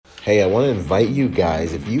Hey, I want to invite you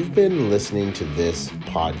guys, if you've been listening to this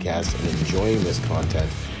podcast and enjoying this content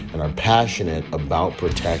and are passionate about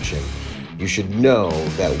protection, you should know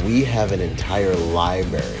that we have an entire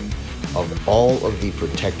library of all of the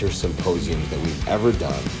Protector Symposiums that we've ever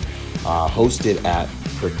done, hosted at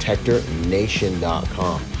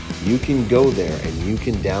protectornation.com. You can go there and you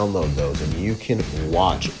can download those and you can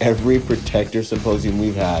watch every Protector Symposium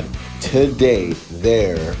we've had to date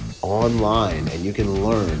there online, and you can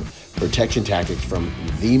learn protection tactics from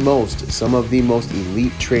some of the most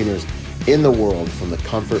elite trainers in the world from the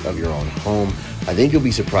comfort of your own home. I think you'll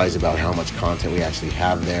be surprised about how much content we actually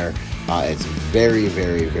have there. It's very,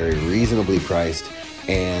 very, very reasonably priced,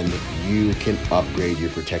 and you can upgrade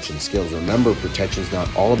your protection skills. Remember, protection is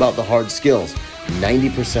not all about the hard skills.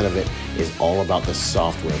 90% of it is all about the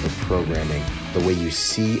software, the programming, the way you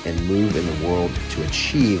see and move in the world to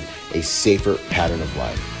achieve a safer pattern of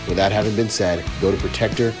life. With that having been said, go to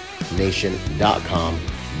protectornation.com,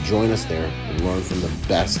 join us there, and learn from the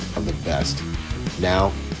best of the best.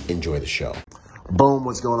 Now, enjoy the show. Boom,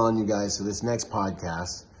 what's going on, you guys? So this next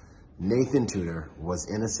podcast, Nathan Tutor was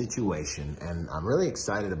in a situation, and I'm really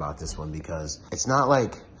excited about this one because it's not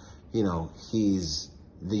like, he's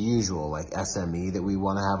the usual like SME that we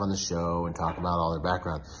want to have on the show and talk about all their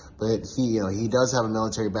background. But he does have a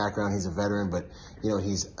military background. He's a veteran, but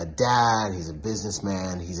he's a dad, he's a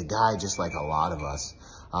businessman. He's a guy just like a lot of us,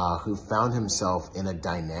 who found himself in a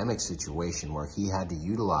dynamic situation where he had to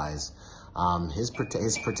utilize his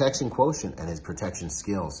protection quotient and his protection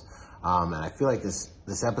skills. And I feel like this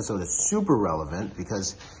episode is super relevant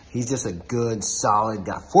because he's just a good, solid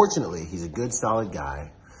guy. Fortunately, he's a good, solid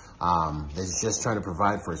guy that's just trying to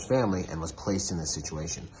provide for his family and was placed in this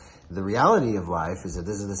situation. The reality of life is that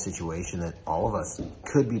this is the situation that all of us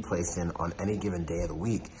could be placed in on any given day of the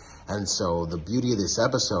week. And so the beauty of this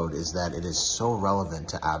episode is that it is so relevant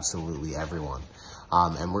to absolutely everyone.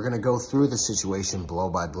 And we're going to go through the situation blow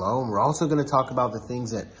by blow. And we're also going to talk about the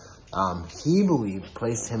things that he believed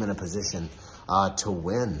placed him in a position to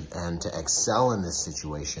win and to excel in this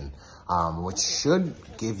situation, which should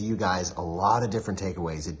give you guys a lot of different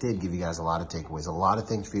takeaways. It did give you guys a lot of takeaways, a lot of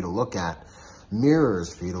things for you to look at,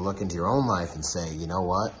 mirrors for you to look into your own life and say, you know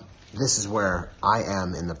what? This is where I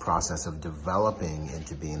am in the process of developing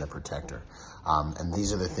into being a protector. And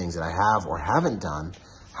these are the things that I have or haven't done.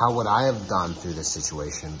 How would I have done through this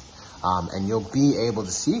situation? And you'll be able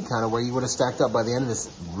to see kind of where you would have stacked up by the end of this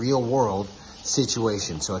real world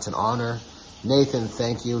situation. So it's an honor. Nathan,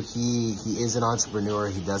 thank you. He is an entrepreneur.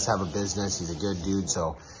 He does have a business. He's a good dude.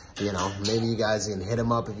 So, maybe you guys can hit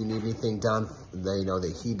him up if you need anything done. They know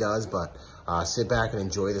that he does, but sit back and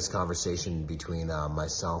enjoy this conversation between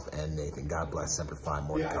myself and Nathan. God bless. Semper Fi.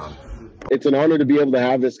 More to come. It's an honor to be able to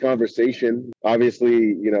have this conversation.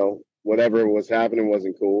 Obviously, whatever was happening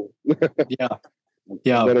wasn't cool. Yeah.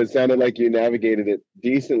 But it sounded like you navigated it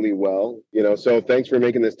decently well, so thanks for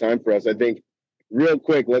making this time for us. I think real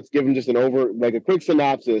quick, let's give them just a quick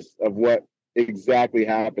synopsis of what exactly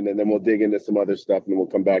happened, and then we'll dig into some other stuff and we'll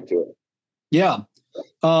come back to it. Yeah.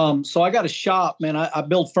 So I got a shop, man. I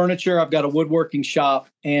build furniture. I've got a woodworking shop,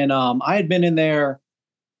 and I had been in there,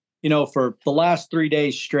 for the last 3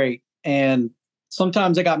 days straight. And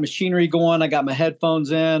sometimes I got machinery going. I got my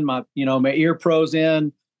headphones in, my ear pros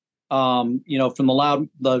in, from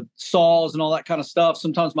the saws and all that kind of stuff.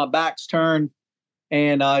 Sometimes my back's turned,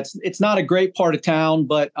 and it's not a great part of town,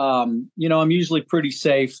 but I'm usually pretty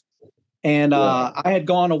safe. And I had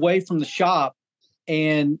gone away from the shop,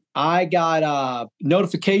 and I got a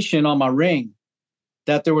notification on my Ring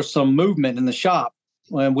that there was some movement in the shop,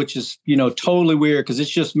 which is totally weird because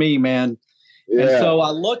it's just me, man. Yeah. And so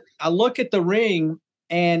I look at the Ring,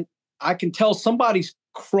 and I can tell somebody's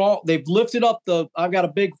they've lifted up I've got a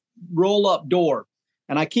big roll up door,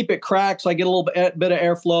 and I keep it cracked so I get a little bit of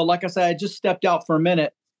airflow. Like I said, I just stepped out for a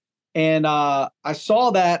minute, and I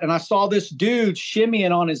saw that, and I saw this dude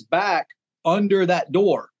shimmying on his back under that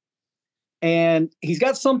door, and he's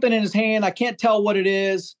got something in his hand. I can't tell what it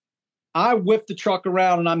is. I whip the truck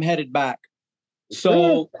around and I'm headed back.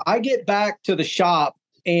 So I get back to the shop,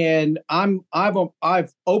 and I've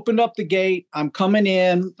opened up the gate. I'm coming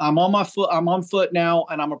in. I'm on foot now,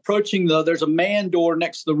 and I'm approaching there's a man door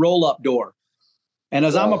next to the roll-up door. And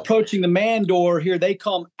as I'm approaching the man door here, they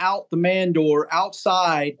come out the man door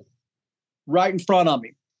outside right in front of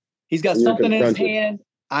me. He's got something in his hand.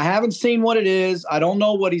 I haven't seen what it is. I don't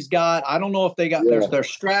know what he's got. I don't know if they got they're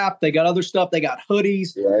strapped. They got other stuff. They got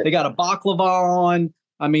hoodies. Right. They got a baklava on.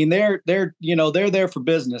 I mean, they're there for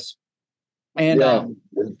business. And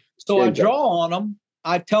so I draw on them.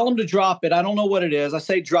 I tell him to drop it. I don't know what it is. I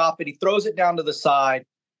say drop it. He throws it down to the side.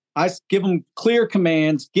 give them clear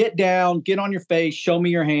commands, get down, get on your face, show me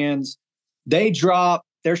your hands. They drop,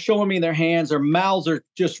 they're showing me their hands, their mouths are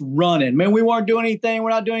just running. Man, we weren't doing anything. We're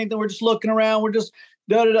not doing anything. We're just looking around. We're just,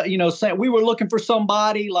 saying we were looking for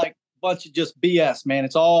somebody, like a bunch of just BS, man.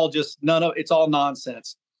 It's all just it's all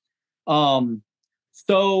nonsense.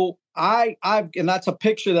 So and that's a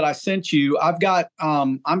picture that I sent you. I've got,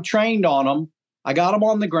 I'm trained on them. I got them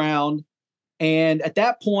on the ground. And at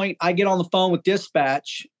that point, I get on the phone with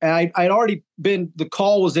dispatch. I'd already the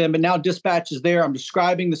call was in, but now dispatch is there. I'm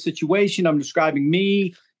describing the situation. I'm describing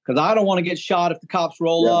me because I don't want to get shot if the cops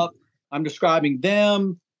roll up. I'm describing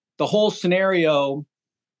them, the whole scenario.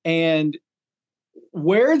 And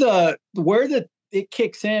where it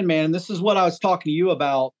kicks in, man, and this is what I was talking to you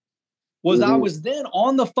about, was I was then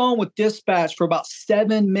on the phone with dispatch for about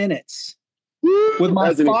 7 minutes with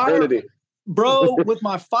my with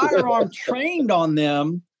my firearm trained on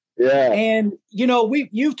them. Yeah. And,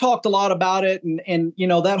 you've talked a lot about it and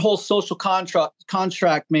that whole social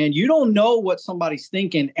contract, man, you don't know what somebody's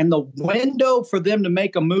thinking. And the window for them to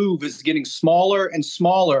make a move is getting smaller and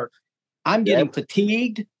smaller. I'm getting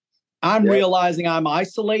fatigued. I'm realizing I'm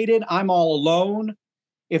isolated. I'm all alone.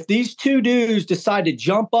 If these two dudes decide to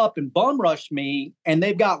jump up and bum rush me and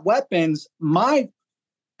they've got weapons,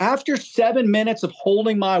 after 7 minutes of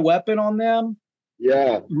holding my weapon on them,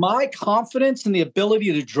 my confidence in the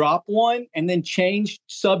ability to drop one and then change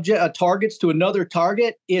targets to another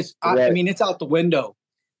target is, it's out the window.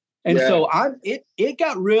 And so it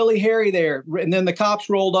got really hairy there. And then the cops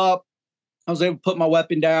rolled up. I was able to put my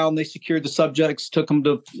weapon down. They secured the subjects, took them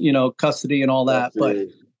to, custody and all that. But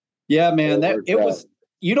yeah, man,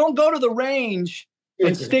 you don't go to the range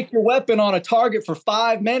and stick your weapon on a target for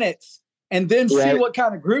 5 minutes and then see what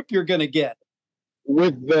kind of group you're going to get.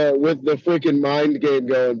 With the freaking mind game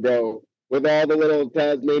going, bro. With all the little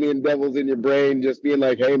Tasmanian devils in your brain just being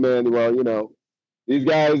like, hey, man, well, these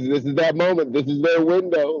guys, this is that moment. This is their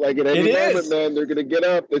window. Like at any moment, man, they're going to get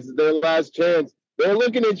up. This is their last chance. They're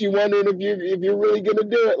looking at you wondering if you're really going to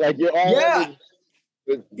do it. Like you're all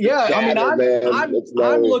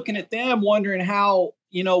I'm looking at them wondering how,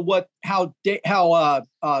 how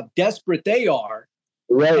desperate they are.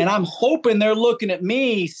 Right. And I'm hoping they're looking at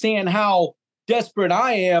me, seeing how desperate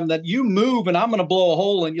I am, that you move and I'm going to blow a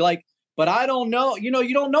hole in you. Like, but I don't know. You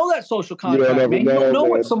don't know that social contract, man. You don't know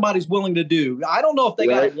what somebody's willing to do. I don't know if they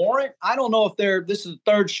got a warrant. I don't know if this is the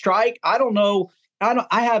third strike. I don't know.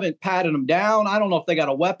 I haven't patted them down. I don't know if they got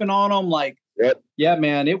a weapon on them. Like, yeah,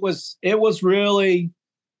 man, it was really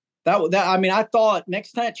that. I thought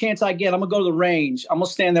next chance I get, I'm gonna go to the range. I'm gonna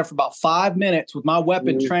stand there for about 5 minutes with my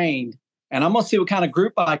weapon trained. And I'm going to see what kind of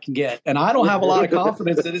group I can get. And I don't have a lot of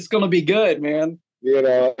confidence that it's going to be good, man.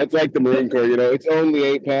 It's like the Marine Corps, it's only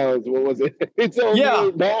 8 pounds. What was it? It's only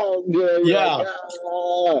 8 pounds.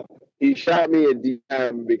 Like, He shot me at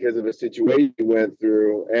DM because of a situation he went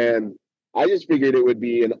through. And I just figured it would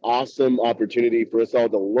be an awesome opportunity for us all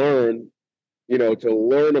to learn, to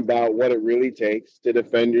learn about what it really takes to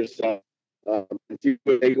defend yourself.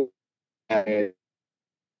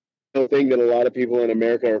 Thing that a lot of people in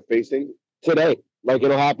America are facing today, like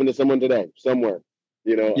it'll happen to someone today, somewhere,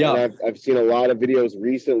 And I've seen a lot of videos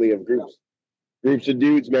recently of groups of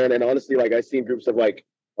dudes, man. And honestly, like I've seen groups of like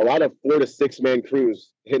a lot of 4 to 6 man crews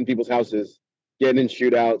hitting people's houses, getting in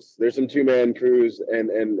shootouts. There's some 2-man crews and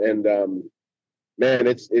man,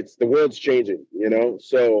 it's the world's changing,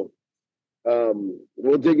 So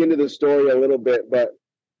we'll dig into the story a little bit, but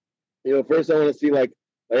first I want to see like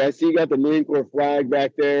I see you got the Marine Corps flag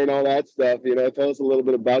back there and all that stuff. Tell us a little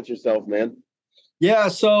bit about yourself, man. Yeah,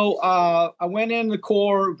 so I went in the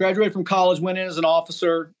Corps, graduated from college, went in as an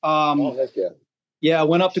officer. Heck yeah. Yeah, I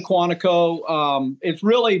went up to Quantico. It's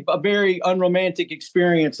really a very unromantic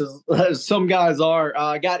experience, as some guys are.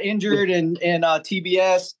 I got injured in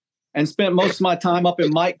TBS and spent most of my time up in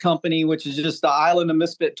Mike Company, which is just the island of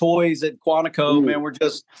misfit toys at Quantico. Man,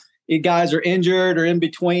 you guys are injured or in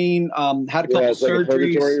between, had a couple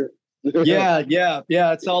surgeries. Yeah.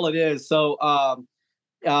 That's all it is. So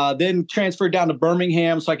then transferred down to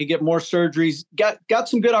Birmingham so I could get more surgeries. Got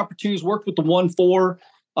some good opportunities, worked with the 1-4.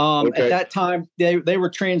 At that time, they were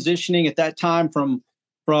transitioning at that time from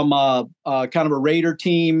kind of a raider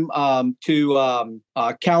team to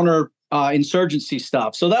counter insurgency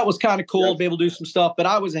stuff. So that was kind of cool to be able to do some stuff, but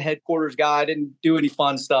I was a headquarters guy. I didn't do any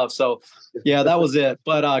fun stuff. So yeah, that was it.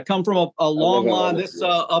 But I come from a long line. This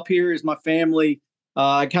up here is my family.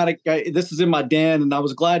 This is in my den, and I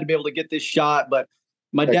was glad to be able to get this shot. But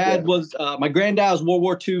my dad was, my granddad was World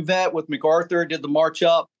War II vet with MacArthur, did the march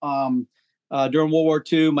up. during World War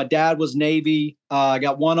II. My dad was Navy. I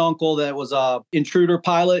got one uncle that was a intruder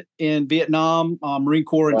pilot in Vietnam, Marine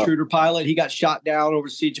Corps intruder pilot. He got shot down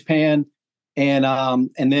overseas Japan. And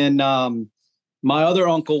then my other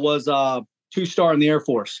uncle was 2-star in the Air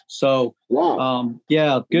Force. So,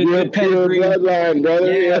 good pedigree. Bloodline,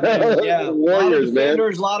 brother. Yeah. Warriors, a lot of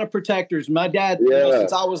defenders, man. a lot of protectors. My dad,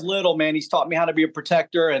 since I was little, man, he's taught me how to be a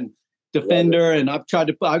protector and defender. And I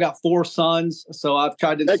got 4 sons, so I've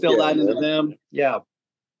tried to instill that into them. Yeah.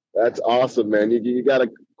 That's awesome, man. You got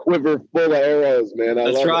a quiver full of arrows, man.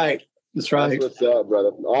 That's right. That's what's up, brother.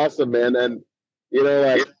 Awesome, man. And,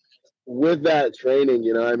 like, with that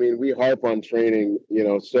training, I mean, we harp on training,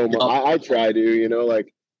 so much. I try to,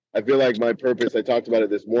 like, I feel like my purpose, I talked about it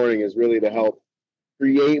this morning, is really to help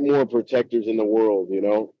create more protectors in the world,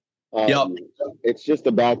 It's just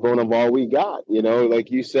the backbone of all we got,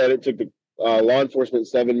 like you said, it took the law enforcement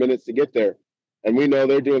 7 minutes to get there. And we know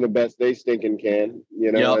they're doing the best they stinking can,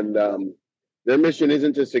 and their mission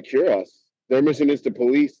isn't to secure us. Their mission is to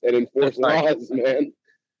police and enforce laws, man.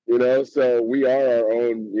 So we are our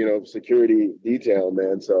own, security detail,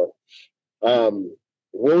 man. So,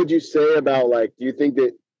 what would you say about, like, do you think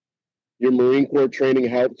that your Marine Corps training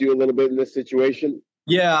helped you a little bit in this situation?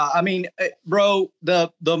 Yeah. I mean, bro,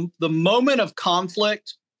 the moment of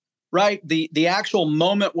conflict, right? The actual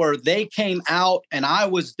moment where they came out and I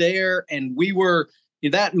was there and we were,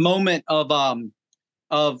 that moment of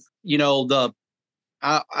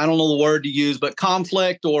I don't know the word to use, but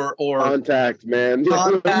conflict or contact, man.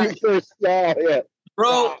 Contact. Yeah.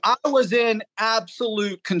 Bro, I was in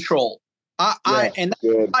absolute control. I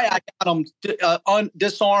got them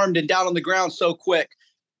disarmed and down on the ground so quick.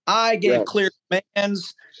 I gave clear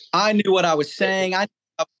commands. I knew what I was saying. I knew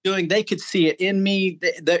what I was doing. They could see it in me.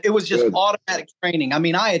 It was just automatic training. I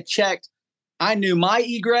mean, I had checked. I knew my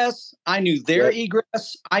egress. I knew their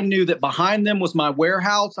egress. I knew that behind them was my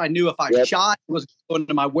warehouse. I knew if I shot, it was going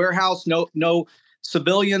to my warehouse. No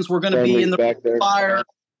civilians were going to be in the fire.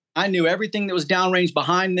 I knew everything that was downrange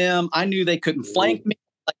behind them. I knew they couldn't flank me.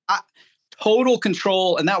 Total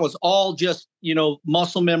control. And that was all just,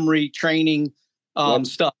 muscle memory training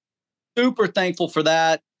stuff. Super thankful for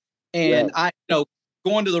that. And I,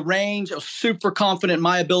 going to the range, I was super confident in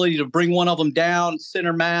my ability to bring one of them down,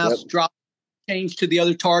 center mass, drop, change to the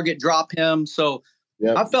other target, drop him. So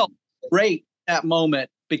I felt great at that moment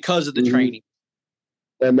because of the training.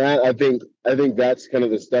 And that, I think that's kind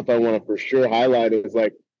of the stuff I want to for sure highlight is,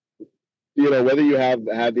 like, whether you have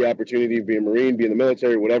had the opportunity to be a Marine, be in the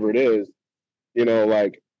military, whatever it is,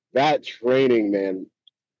 like, that training, man,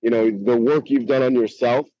 the work you've done on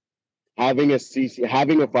yourself, having a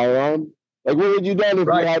firearm, like, what would you done if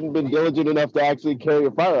you hadn't been diligent enough to actually carry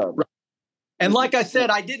a firearm? Right. And like I said,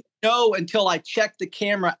 I didn't know until I checked the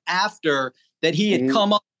camera after that he had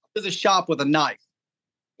come up to the shop with a knife.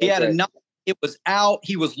 He had a knife. It was out.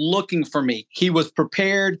 He was looking for me. He was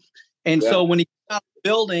prepared. And so when he got out of the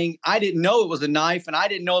building, I didn't know it was a knife, and I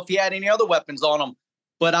didn't know if he had any other weapons on him.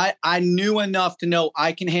 But I knew enough to know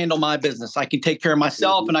I can handle my business. I can take care of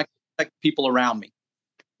myself, and I can protect people around me.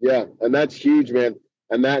 Yeah, and that's huge, man.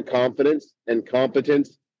 And that confidence and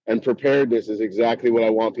competence and preparedness is exactly what I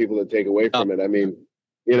want people to take away from it. I mean,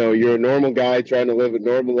 you're a normal guy trying to live a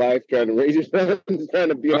normal life, trying to raise your sons, trying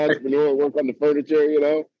to be an entrepreneur, work on the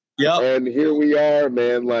furniture, And here we are,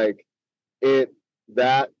 man, like,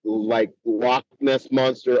 that Loch Ness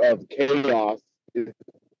monster of chaos is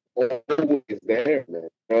always there, man.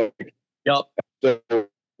 So,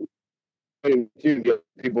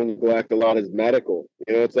 people neglect a lot is medical.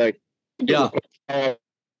 It's like,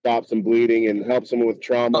 stop some bleeding and help someone with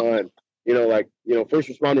trauma, and first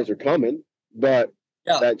responders are coming, but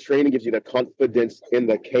that training gives you the confidence in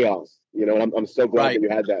the chaos. And I'm so glad that you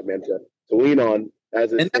had that, man, to lean on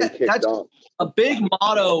as it's kicked off. A big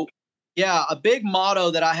motto. Yeah, a big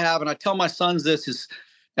motto that I have, and I tell my sons this is,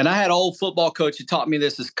 and I had an old football coach who taught me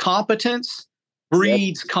this, is competence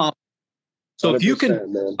breeds competence. So if you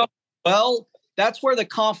can, that's where the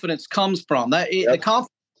confidence comes from. The confidence,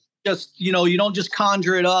 just, you don't just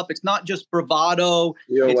conjure it up. It's not just bravado.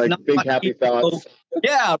 It's like not big happy thoughts.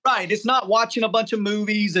 Yeah, right. It's not watching a bunch of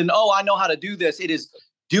movies and, I know how to do this. It is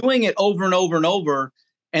doing it over and over and over.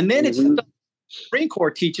 And then it's the Marine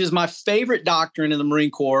Corps teaches. My favorite doctrine in the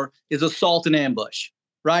Marine Corps is assault and ambush,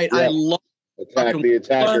 right? I love attack the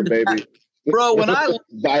attacker, baby. Bro, when I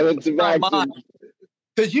violence of action.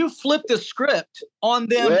 Because you flip the script on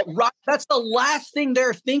them, right? That's the last thing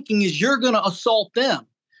they're thinking is you're going to assault them.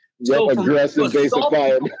 So aggressive base of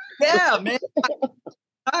fire. Yeah, man.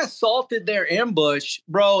 I assaulted their ambush,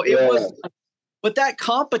 bro. It was, but that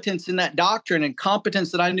competence in that doctrine and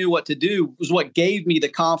competence that I knew what to do was what gave me the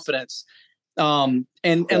confidence. And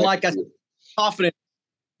like I said, confidence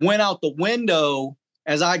went out the window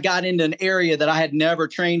as I got into an area that I had never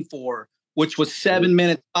trained for, which was 7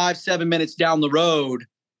 minutes down the road,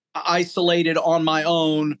 isolated on my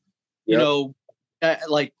own, you know,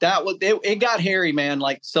 like that was, it got hairy, man.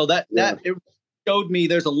 Like, so that it showed me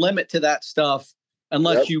there's a limit to that stuff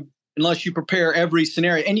unless you prepare every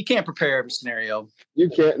scenario, and you can't prepare every scenario. You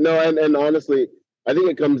can't. No. And honestly, I think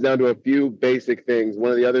it comes down to a few basic things. One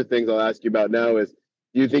of the other things I'll ask you about now is,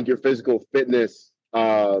 do you think your physical fitness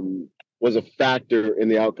was a factor in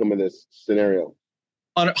the outcome of this scenario?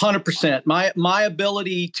 100%. My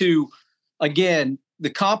ability to, again, the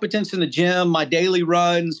competence in the gym, my daily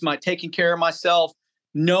runs, my taking care of myself,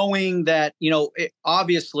 knowing that, you know,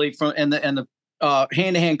 obviously from and the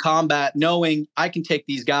hand-to-hand combat, knowing I can take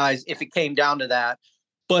these guys if it came down to that.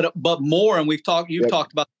 But more, and you've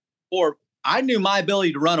talked about before, I knew my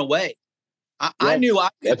ability to run away. I knew I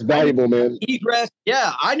could. That's valuable, man. Egress.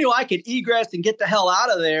 Yeah, I knew I could egress and get the hell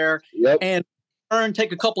out of there and turn,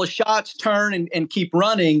 take a couple of shots, turn and keep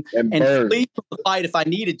running and flee from the fight if I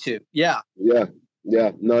needed to. Yeah.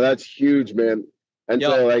 No, that's huge, man. And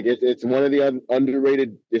so like it's one of the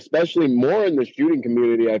underrated, especially more in the shooting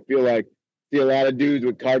community. I feel like see a lot of dudes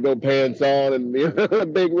with cargo pants on and a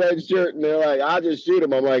big red shirt, and they're like, "I'll just shoot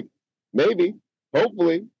him." I'm like, maybe,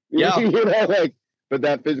 hopefully, you know, like. But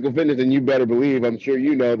that physical fitness, and you better believe, I'm sure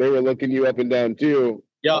you know, they were looking you up and down too.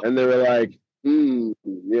 Yeah. And they were like, you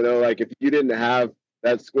know, like if you didn't have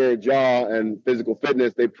that square jaw and physical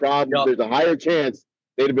fitness, they probably there's a higher chance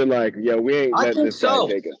they'd have been like, yeah, we ain't letting this guy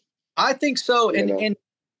take us. I think so. And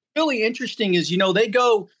really interesting is, you know, they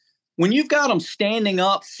go when you've got them standing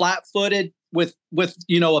up flat-footed with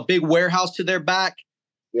you know, a big warehouse to their back.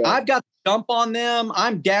 Yeah. I've got to jump on them.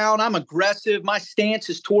 I'm down. I'm aggressive. My stance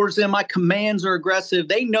is towards them. My commands are aggressive.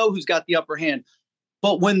 They know who's got the upper hand.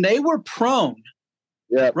 But when they were prone,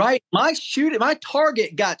 right, my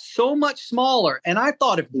target got so much smaller. And I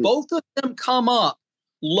thought if both of them come up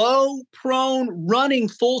low, prone, running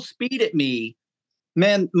full speed at me,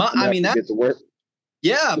 man, I mean, that gets to work.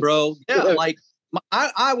 Yeah, bro. Yeah. Like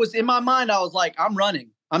I was in my mind, I was like, I'm running.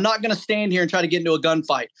 I'm not going to stand here and try to get into a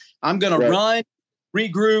gunfight. I'm going to run,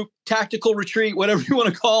 regroup, tactical retreat, whatever you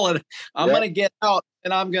want to call it. I'm going to get out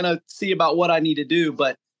and I'm going to see about what I need to do.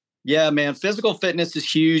 But yeah, man, physical fitness is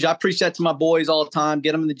huge. I preach that to my boys all the time.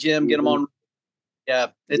 Get them in the gym, get them on. Yeah,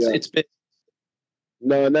 it's been.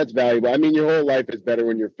 No, and that's valuable. I mean, your whole life is better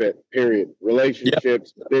when you're fit, period.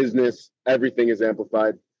 Relationships, business, everything is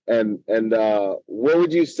amplified. And what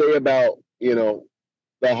would you say about, you know,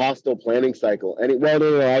 the hostile planning cycle?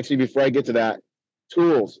 No, actually, before I get to that,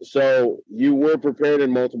 tools. So you were prepared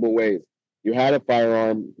in multiple ways. You had a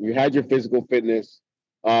firearm, you had your physical fitness,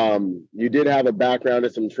 you did have a background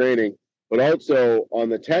and some training, but also on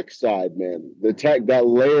the tech side, man, that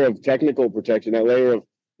layer of technical protection, that layer of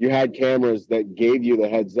you had cameras that gave you the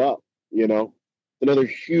heads up, you know, another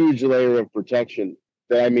huge layer of protection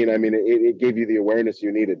that, I mean, it gave you the awareness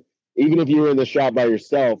you needed. Even if you were in the shop by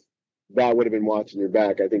yourself, that would have been watching your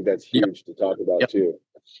back. I think that's huge to talk about too.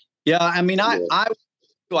 Yeah, I mean, I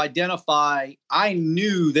to identify, I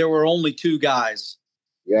knew there were only two guys.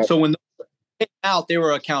 Yeah. So when they came out, they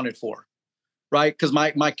were accounted for, right? Because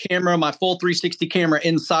my camera, my full 360 camera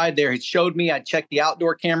inside there, it showed me. I checked the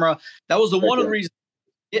outdoor camera. That was one of the reasons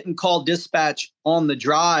I didn't call dispatch on the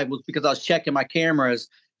drive, was because I was checking my cameras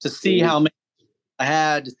to see how many I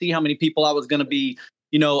had, to see how many people I was going to be.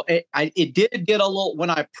 You know, it did get a little, when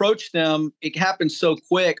I approached them, it happened so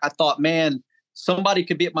quick. I thought, man, somebody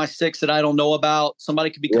could be at my 6 that I don't know about. Somebody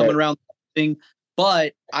could be coming around.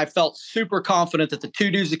 But I felt super confident that the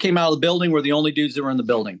two dudes that came out of the building were the only dudes that were in the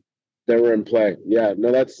building. They were in play. Yeah,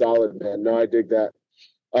 no, that's solid, man. No, I dig that.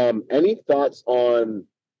 Any thoughts on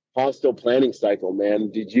hostile planning cycle,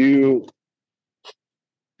 man? Did you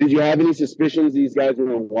have any suspicions these guys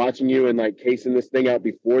were watching you and like casing this thing out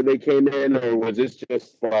before they came in, or was this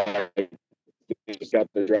just like they just got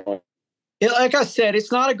the draw? Like I said,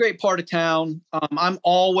 it's not a great part of town. I'm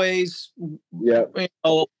always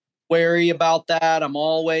wary about that. I'm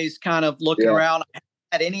always kind of looking around. I haven't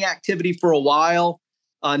had any activity for a while.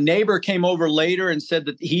 A neighbor came over later and said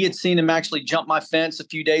that he had seen him actually jump my fence a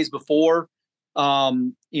few days before.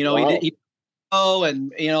 You know, he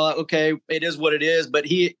and you know, okay, it is what it is. But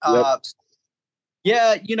he,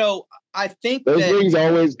 you know, I think those things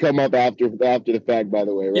always come up after the fact. By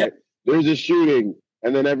the way, right? Yeah. There's a shooting,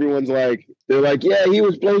 and then everyone's like, they're like, yeah, he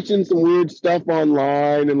was posting some weird stuff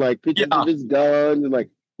online and like pictures of his guns, and like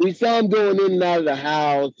we saw him going in and out of the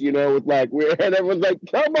house, you know, with like weird, and everyone's like,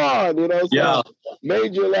 come on, you know. So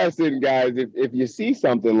major lesson, guys. If you see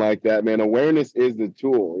something like that, man, awareness is the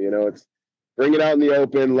tool. You know, bring it out in the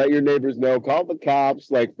open, let your neighbors know, call the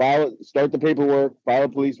cops, like file it, start the paperwork, file a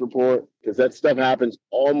police report, because that stuff happens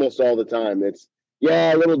almost all the time. It's,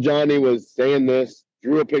 yeah, little Johnny was saying this,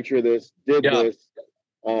 drew a picture of this, did this.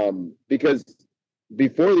 Because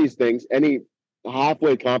before these things, any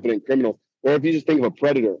halfway competent criminal, or if you just think of a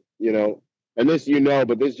predator, and this,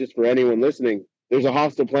 but this is just for anyone listening, there's a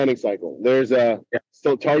hostile planning cycle. There's a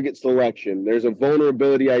target selection. There's a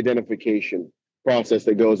vulnerability identification process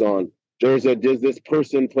that goes on. There's a, does this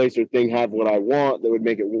person, place, or thing have what I want that would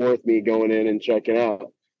make it worth me going in and checking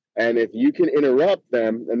out? And if you can interrupt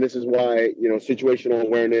them, and this is why, situational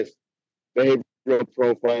awareness, behavioral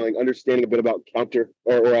profiling, understanding a bit about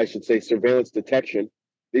or I should say surveillance detection,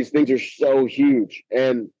 these things are so huge.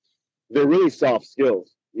 And they're really soft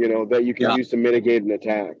skills, that you can use to mitigate an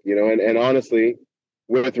attack, and honestly,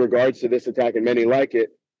 with regards to this attack and many like it,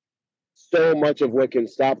 so much of what can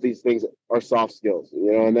stop these things are soft skills,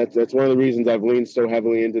 and that's one of the reasons I've leaned so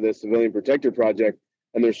heavily into the Civilian Protector Project.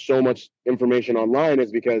 And there's so much information online,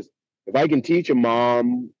 is because if I can teach a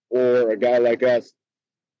mom or a guy like us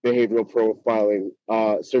behavioral profiling,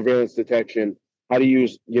 surveillance detection, how to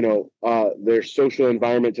use, their social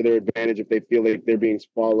environment to their advantage if they feel like they're being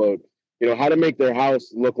followed, how to make their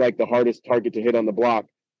house look like the hardest target to hit on the block.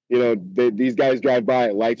 These guys drive by,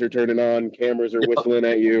 lights are turning on, cameras are whistling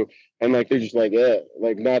at you, and they're just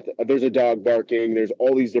there's a dog barking. There's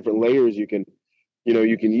all these different layers you can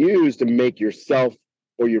use to make yourself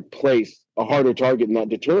or your place a harder target. And that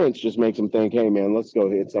deterrence just makes them think, hey man, let's go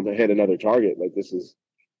hit another target. Like, this is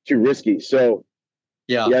too risky. So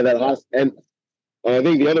and I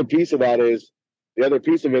think the other piece of it is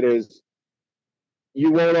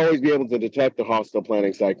you won't always be able to detect the hostile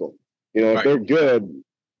planning cycle. If they're good,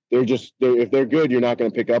 if they're good, you're not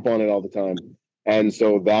going to pick up on it all the time. And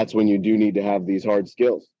so that's when you do need to have these hard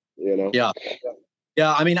skills, Yeah.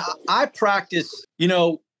 I mean, I practice,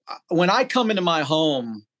 when I come into my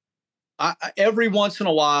home, every once in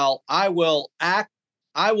a while, I will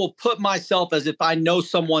put myself as if I know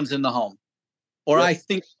someone's in the home, or I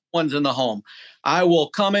think someone's in the home. I will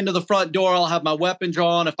come into the front door. I'll have my weapon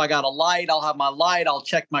drawn. If I got a light, I'll have my light. I'll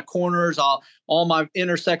check my corners, all my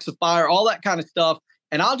intersects of fire, all that kind of stuff.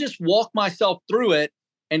 And I'll just walk myself through it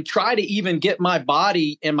and try to even get my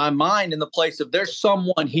body and my mind in the place of there's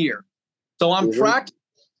someone here. So I'm practicing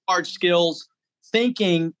hard skills,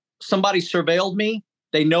 thinking somebody surveilled me.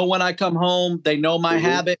 They know when I come home. They know my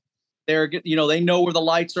habit. They know where the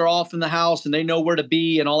lights are off in the house, and they know where to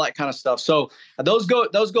be and all that kind of stuff. So those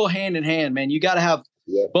go hand in hand, man. You got to have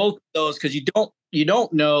both of those, because you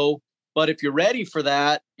don't know. But if you're ready for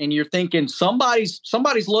that and you're thinking somebody's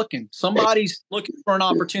looking for an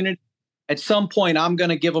opportunity, at some point I'm going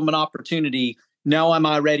to give them an opportunity. Now am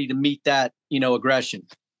I ready to meet that, aggression?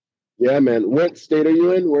 Yeah, man. What state are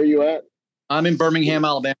you in? Where are you at? I'm in Birmingham,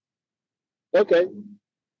 Alabama. Okay.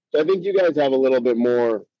 So I think you guys have a little bit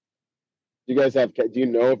more. Do you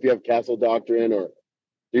know if you have castle doctrine, or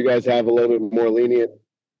do you guys have a little bit more lenient?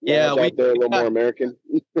 Yeah, out there, a little more American.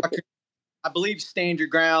 I believe stand your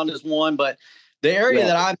ground is one, but the area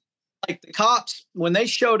that I'm, like, the cops, when they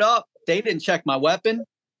showed up, they didn't check my weapon.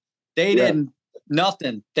 They didn't,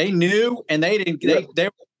 nothing. They knew, and they didn't, they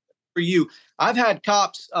were for you. I've had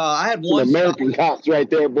cops, I had one. Some American cops right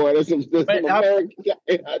there, boy. That's some American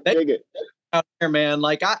guy. I dig it. Out there, man.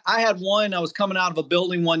 Like I had one, I was coming out of a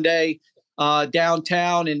building one day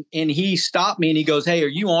downtown, and he stopped me and he goes, "Hey, are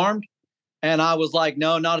you armed?" And I was like,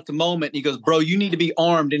 "No, not at the moment." And he goes, "Bro, you need to be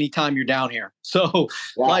armed anytime you're down here." So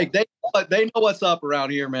like they know what's up around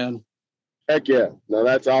here, man. Heck yeah. No,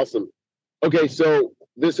 that's awesome. Okay. So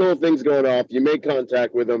this whole thing's going off. You make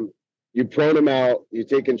contact with them. You prone them out. You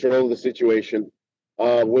take control of the situation.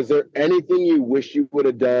 Was there anything you wish you would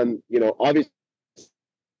have done? Obviously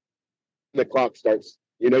the clock starts.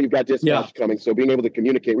 You've got dispatch coming. So being able to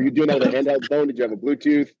communicate. Were you doing that with a handheld phone? Did you have a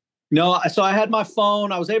Bluetooth? No, so I had my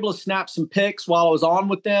phone. I was able to snap some pics while I was on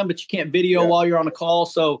with them, but you can't video while you're on a call.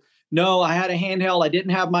 So no, I had a handheld. I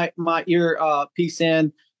didn't have my ear piece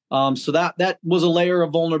in. So that was a layer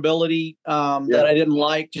of vulnerability that I didn't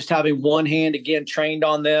like, just having one hand, again, trained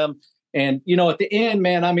on them. And, at the end,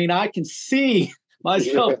 man, I mean, I can see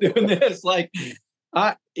myself doing this. Like,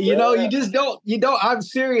 you just don't, I'm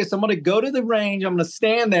serious. I'm going to go to the range. I'm going to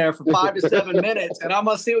stand there for 5 to 7 minutes, and I'm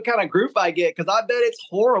going to see what kind of group I get. Cause I bet it's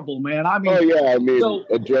horrible, man. I mean,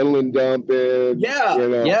 adrenaline dumping.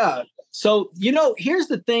 Yeah. So, here's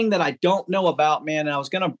the thing that I don't know about, man. And I was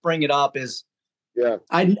going to bring it up is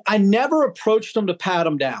I never approached them to pat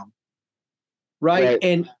them down. Right.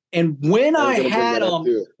 And when I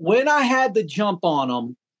had the jump on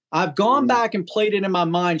them, I've gone back and played it in my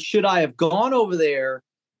mind. Should I have gone over there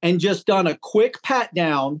and just done a quick pat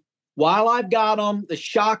down while I've got them. The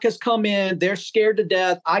shock has come in. They're scared to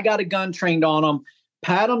death. I got a gun trained on them,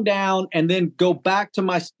 pat them down, and then go back to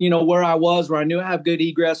my, where I was, where I knew I have good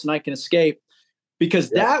egress and I can escape.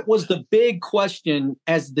 Because that was the big question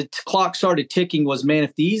as the clock started ticking was, man,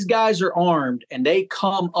 if these guys are armed and they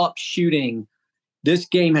come up shooting, this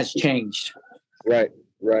game has changed. Right.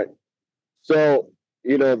 So,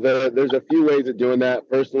 there's a few ways of doing that.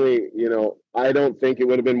 Personally, I don't think it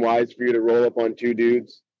would have been wise for you to roll up on two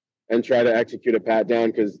dudes and try to execute a pat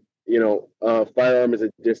down because, a firearm is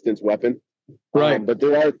a distance weapon. Right. But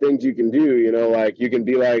there are things you can do, like you can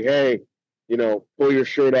be like, hey, pull your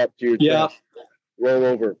shirt up to your chest. Roll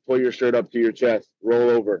over, pull your shirt up to your chest,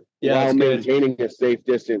 roll over while maintaining a safe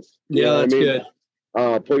distance. That's good.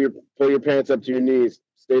 Pull your pants up to your knees.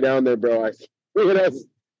 Stay down there, bro. Look at us.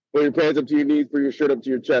 Pull your pants up to your knees, pull your shirt up to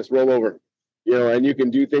your chest, roll over. And you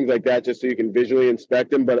can do things like that just so you can visually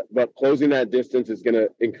inspect them. But closing that distance is going to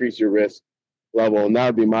increase your risk level, and that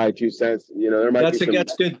would be my 2 cents. There might be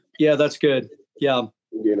that's good. Yeah, that's good. Yeah.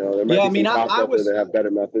 There might be some cops out there that have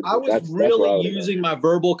better methods. I was really using my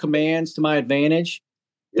verbal commands to my advantage.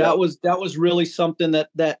 Yeah. That was really something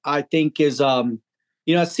that I think is, I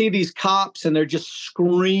see these cops and they're just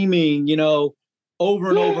screaming, over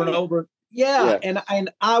and over and over. Yeah. And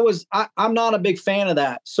I'm not a big fan of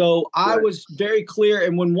that. So I was very clear.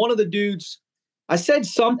 And when one of the dudes, I said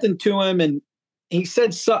something to him and he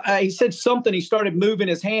said something, he started moving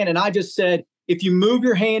his hand. And I just said, if you move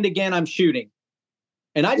your hand again, I'm shooting.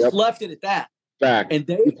 And I just left it at that. Fact. And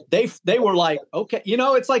they were like, okay,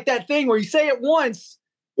 it's like that thing where you say it once,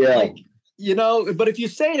 but if you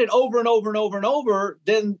say it over and over and over and over,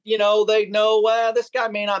 then, they know, well, this guy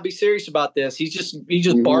may not be serious about this. He's just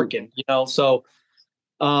barking, so,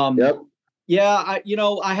 I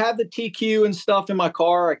have the TQ and stuff in my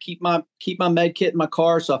car. I keep my med kit in my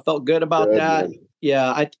car. So I felt good about that. Man.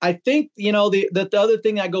 Yeah. I think, the other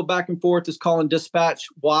thing I go back and forth is calling dispatch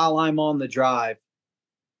while I'm on the drive.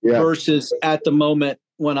 Versus at the moment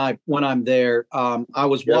when I'm there. I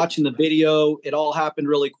was watching the video. It all happened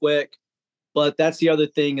really quick. But that's the other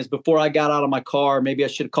thing is before I got out of my car, maybe I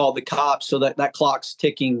should have called the cops so that clock's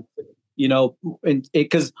ticking, and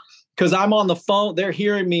because I'm on the phone. They're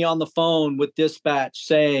hearing me on the phone with dispatch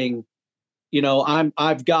saying,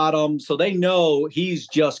 I've got him. So they know he's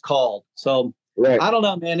just called. So I don't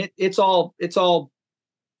know, man. It's all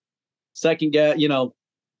second guess,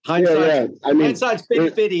 hindsight. Hindsight's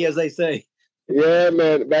 50-50, as they say. Yeah,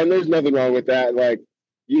 man. There's nothing wrong with that. Like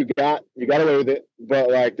you got away with it, but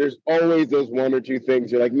like there's always those one or two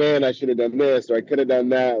things you're like, man, I should have done this or I could have done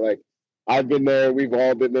that. Like I've been there, we've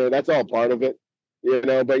all been there. That's all part of it,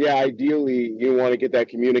 But yeah, ideally, you want to get that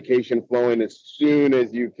communication flowing as soon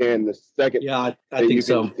as you can. The second, I think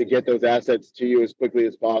so, to get those assets to you as quickly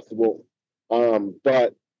as possible.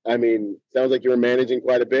 But I mean, sounds like you were managing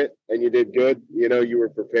quite a bit and you did good. You were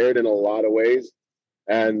prepared in a lot of ways.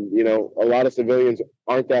 And, a lot of civilians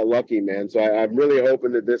aren't that lucky, man. So I'm really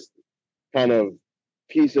hoping that this kind of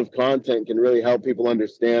piece of content can really help people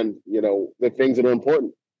understand, the things that are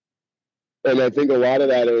important. And I think a lot of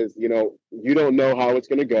that is, you don't know how it's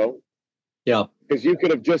going to go. Yeah. Because you could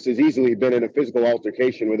have just as easily been in a physical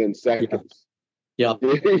altercation within seconds. Yeah.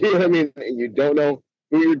 You know what I mean? You don't know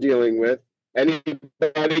who you're dealing with.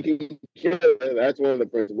 Anybody can kill it. That's one of the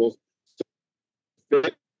principles.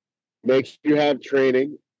 Make sure you have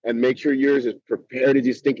training and make sure you're as prepared as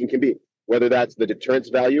you thinking can be. Whether that's the deterrence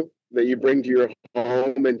value that you bring to your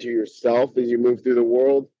home and to yourself as you move through the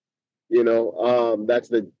world, that's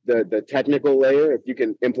the technical layer. If you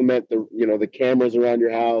can implement the cameras around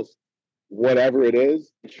your house, whatever it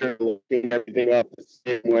is, make sure you're looking everything up the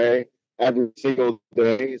same way every single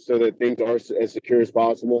day so that things are as secure as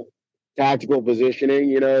possible. Tactical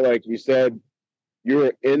positioning, like you said,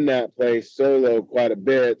 you're in that place solo quite a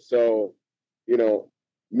bit. So,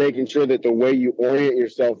 making sure that the way you orient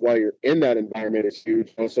yourself while you're in that environment is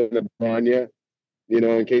huge. Also, in the Branya,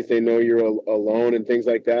 in case they know you're alone and things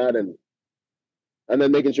like that. And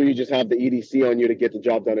then making sure you just have the EDC on you to get the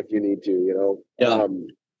job done if you need to, Yeah.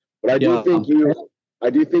 But I do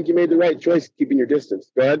think you made the right choice keeping your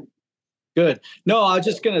distance. Go ahead. Good. No, I was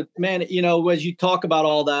just gonna, man. As you talk about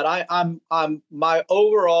all that, I'm my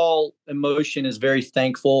overall emotion is very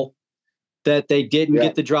thankful that they didn't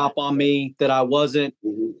get the drop on me, that I wasn't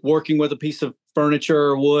working with a piece of furniture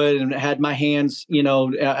or wood and had my hands,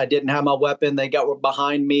 I didn't have my weapon. They got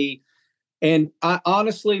behind me. And I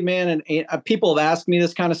honestly, man, and people have asked me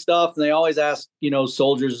this kind of stuff, and they always ask,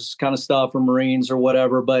 soldiers this kind of stuff or Marines or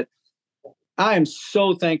whatever. But I am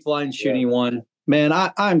so thankful I didn't shoot anyone. Man,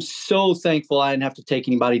 I'm so thankful I didn't have to take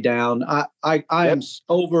anybody down. I am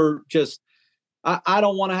over just, I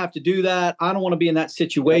don't want to have to do that. I don't want to be in that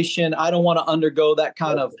situation. I don't want to undergo that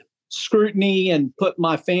kind of scrutiny and put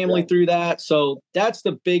my family through that. So that's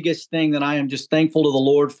the biggest thing that I am just thankful to the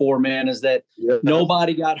Lord for, man, is that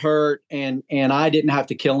nobody got hurt and I didn't have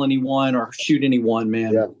to kill anyone or shoot anyone,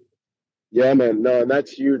 man. Yeah. Yeah, man. No, and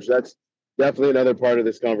that's huge. That's definitely another part of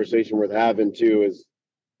this conversation worth having too, is,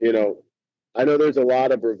 you know, I know there's a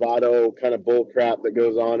lot of bravado kind of bull crap that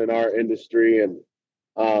goes on in our industry. And,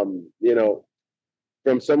 you know,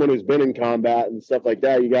 from someone who's been in combat and stuff like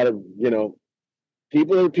that, you got to, you know,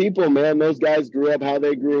 people are people, man. Those guys grew up how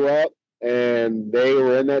they grew up, and they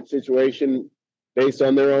were in that situation based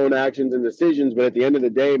on their own actions and decisions. But at the end of the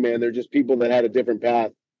day, man, they're just people that had a different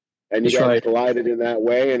path, and you guys collided in that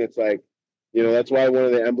way. And it's like, you know, that's why one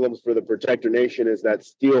of the emblems for the Protector Nation is that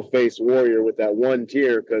steel-faced warrior with that one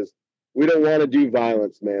tear, because we don't want to do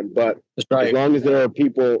violence, man. But as long as there are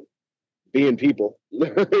people being people,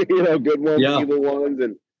 you know, good ones, evil ones,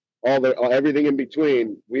 and everything in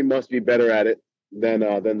between, we must be better at it than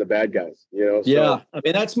the bad guys, you know? So, I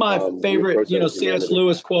mean, that's my favorite, you know, C.S.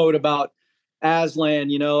 Lewis quote about Aslan,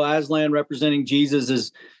 you know, Aslan representing Jesus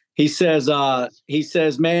is, he says,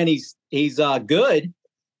 man, he's good,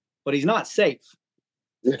 but he's not safe.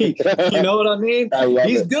 You know what I mean?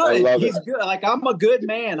 He's good. He's good. Like, I'm a good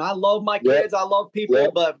man. I love my kids. I love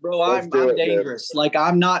people, but bro, I'm dangerous. Man. Like,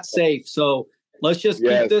 I'm not safe. So let's just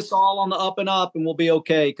keep this all on the up and up and we'll be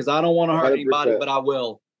okay. Cause I don't want to hurt 100%. Anybody, but I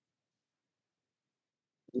will.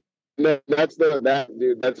 No, that's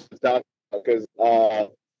the stuff. Because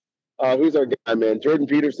who's our guy, man? Jordan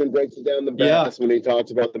Peterson breaks it down the best when he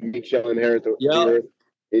talks about the meek shall inherit the earth.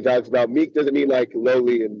 He talks about meek doesn't mean like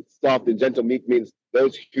lowly and soft and gentle. Meek means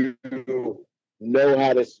those who know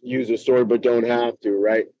how to use a sword but don't have to,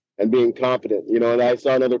 right? And being competent, you know. And I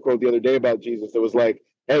saw another quote the other day about Jesus. It was like,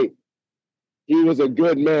 hey, he was a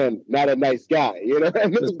good man, not a nice guy, you know.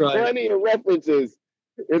 And there's plenty of references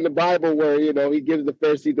in the Bible where, you know, he gives the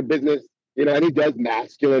Pharisees the business, you know, and he does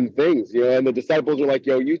masculine things, you know. And the disciples are like,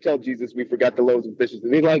 yo, you tell Jesus we forgot the loaves and fishes.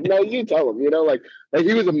 And he's like, no, you tell him, you know, like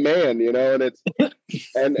he was a man, you know. And it's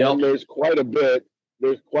and there's quite a bit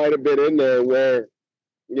in there where,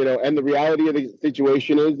 you know, and the reality of the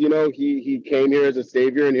situation is, you know, he came here as a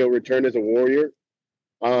savior and he'll return as a warrior.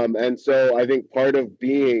 And so I think part of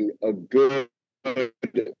being a good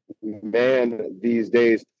man these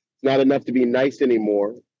days, it's not enough to be nice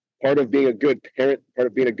anymore. Part of being a good parent, part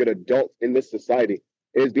of being a good adult in this society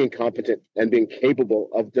is being competent and being capable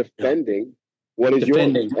of defending what is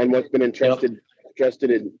yours and what's been entrusted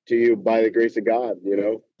to you by the grace of God, you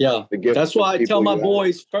know? Yeah. That's why I tell my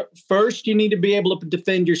boys, first, you need to be able to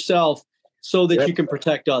defend yourself so that you can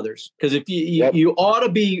protect others. Because if you ought to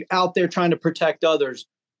be out there trying to protect others,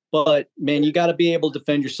 but man, you got to be able to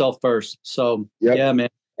defend yourself first. So yeah, man.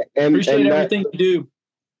 Appreciate everything you do.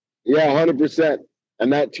 Yeah, 100%.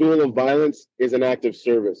 And that tool of violence is an act of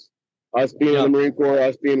service. Us being in the Marine Corps,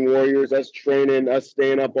 us being warriors, us training, us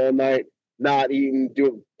staying up all night, not eating,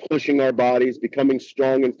 pushing our bodies, becoming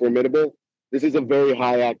strong and formidable. This is a very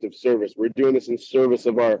high act of service. We're doing this in service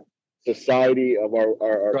of our society, of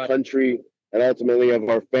our country, and ultimately of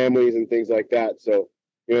our families and things like that. So,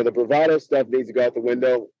 you know, the bravado stuff needs to go out the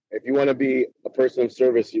window. If you want to be a person of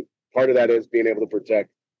service, part of that is being able to protect,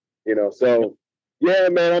 you know. So, yeah,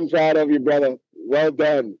 man, I'm proud of you, brother. Well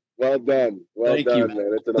done. Thank you,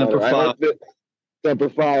 man. It's an honor. I hope that Semper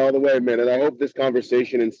Fi all the way, man. And I hope this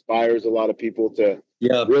conversation inspires a lot of people to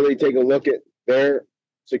really take a look at their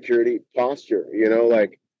security posture, you know,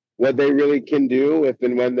 like what they really can do if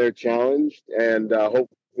and when they're challenged. And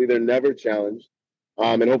hopefully they're never challenged.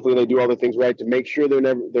 And hopefully they do all the things right to make sure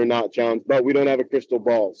they're not challenged. But we don't have a crystal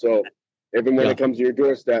ball. So if and when it comes to your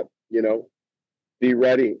doorstep, you know, be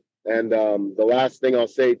ready. And the last thing I'll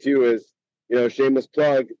say too is, you know, shameless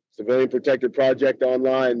plug, Civilian Protector Project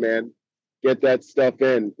online, man. Get that stuff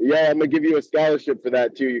in. Yeah, I'm gonna give you a scholarship for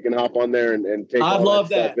that too. You can hop on there and take. I'd love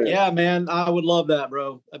that. Yeah, man, I would love that,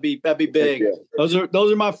 bro. That'd be big. Those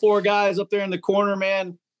are my 4 guys up there in the corner,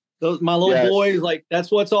 man. Those my little boys. Like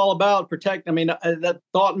that's what it's all about. Protect. I mean, that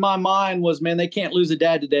thought in my mind was, man, they can't lose a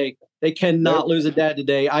dad today. They cannot lose a dad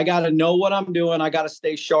today. I got to know what I'm doing. I got to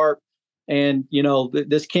stay sharp, and you know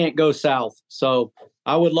this can't go south. So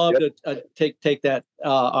I would love to take that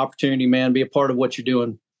opportunity, man. Be a part of what you're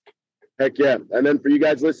doing. Heck yeah. And then for you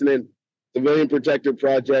guys listening, Civilian Protector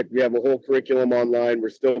Project, we have a whole curriculum online. We're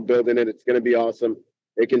still building it. It's going to be awesome.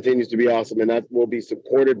 It continues to be awesome. And that will be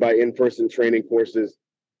supported by in-person training courses,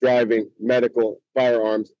 driving, medical,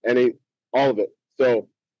 firearms, all of it. So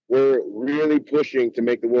we're really pushing to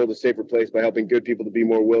make the world a safer place by helping good people to be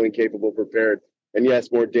more willing, capable, prepared, and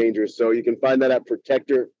yes, more dangerous. So you can find that at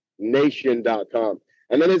protectornation.com.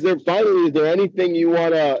 And then is there anything you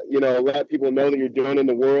want to, let people know that you're doing in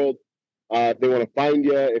the world? If they want to find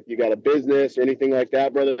you, if you got a business or anything like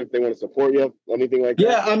that, brother, if they want to support you, anything like that?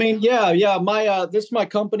 Yeah, I mean, yeah. This is my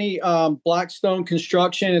company, Blackstone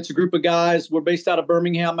Construction. It's a group of guys. We're based out of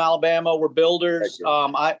Birmingham, Alabama. We're builders.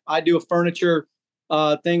 I do a furniture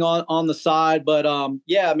thing on the side, but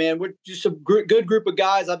yeah, man, we're just a good group of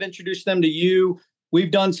guys. I've introduced them to you. We've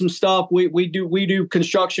done some stuff. We do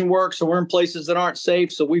construction work, so we're in places that aren't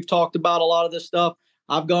safe. So we've talked about a lot of this stuff.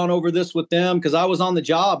 I've gone over this with them because I was on the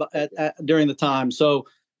job during the time. So,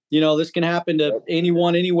 this can happen to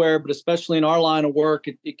anyone, anywhere, but especially in our line of work,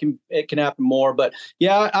 it can happen more. But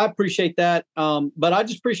yeah, I appreciate that. But I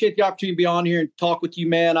just appreciate the opportunity to be on here and talk with you,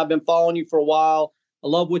 man. I've been following you for a while. I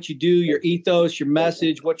love what you do, your ethos, your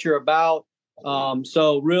message, what you're about.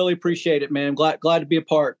 So really appreciate it, man. Glad to be a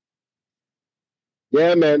part.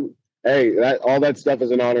 Yeah, man. Hey, all that stuff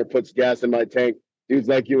is an honor. Puts gas in my tank. Dudes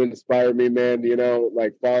like you inspire me, man.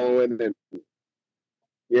 Like following and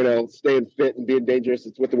staying fit and being dangerous.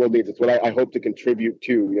 It's what the world needs. It's what I hope to contribute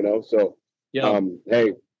to. So, yeah.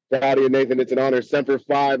 Hey, proud of you, Nathan. It's an honor. Semper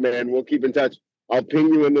Fi, man. We'll keep in touch. I'll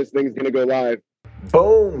ping you when this thing's gonna go live.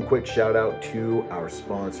 Boom! Quick shout out to our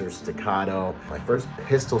sponsor, Staccato. My first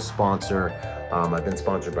pistol sponsor. I've been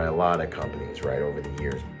sponsored by a lot of companies, right, over the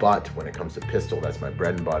years. But when it comes to pistol, that's my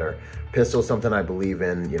bread and butter. Pistol is something I believe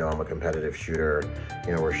in. I'm a competitive shooter.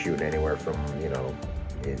 We're shooting anywhere from,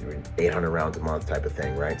 800 rounds a month type of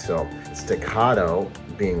thing, right? So Staccato,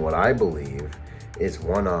 being what I believe, is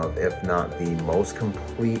one of, if not the most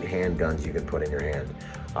complete handguns you can put in your hand.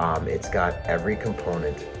 It's got every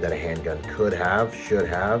component that a handgun could have, should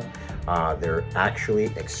have. They're actually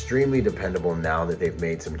extremely dependable now that they've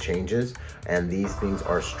made some changes, and these things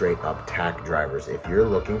are straight up tack drivers. If you're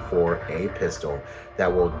looking for a pistol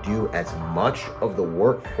that will do as much of the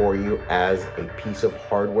work for you as a piece of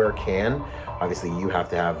hardware can, obviously you have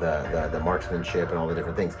to have the marksmanship and all the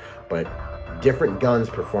different things, but different guns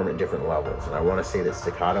perform at different levels. And I want to say that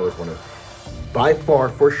Staccato is one of, by far,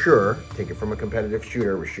 for sure, take it from a competitive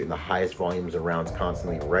shooter, we're shooting the highest volumes of rounds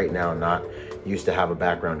constantly right now. Not used to have a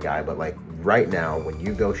background guy, but like right now, when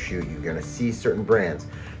you go shoot, you're gonna see certain brands.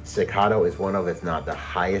 Staccato is one of, if not the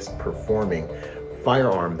highest performing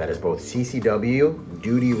firearm that is both CCW,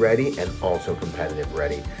 duty ready, and also competitive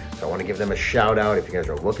ready. So I want to give them a shout out. If you guys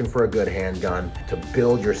are looking for a good handgun to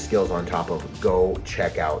build your skills on top of, go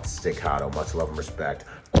check out Staccato. Much love and respect.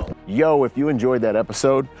 Yo, if you enjoyed that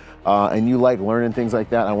episode and you like learning things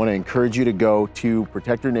like that, I want to encourage you to go to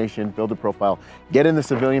Protector Nation, build a profile, get in the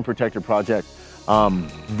Civilian Protector Project.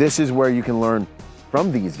 This is where you can learn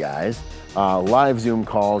from these guys, live Zoom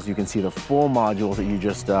calls. You can see the full modules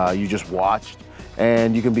that you just watched,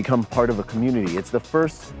 and you can become part of a community. It's the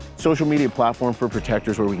first social media platform for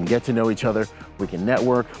protectors where we can get to know each other, we can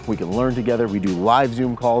network, we can learn together. We do live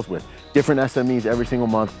Zoom calls with different SMEs every single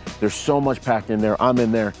month. There's so much packed in there. I'm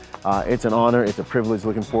in there. It's an honor, it's a privilege.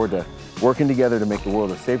 Looking forward to working together to make the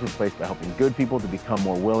world a safer place by helping good people to become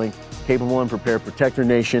more willing, capable, and prepared. Protector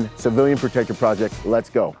Nation, Civilian Protector Project, let's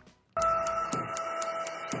go.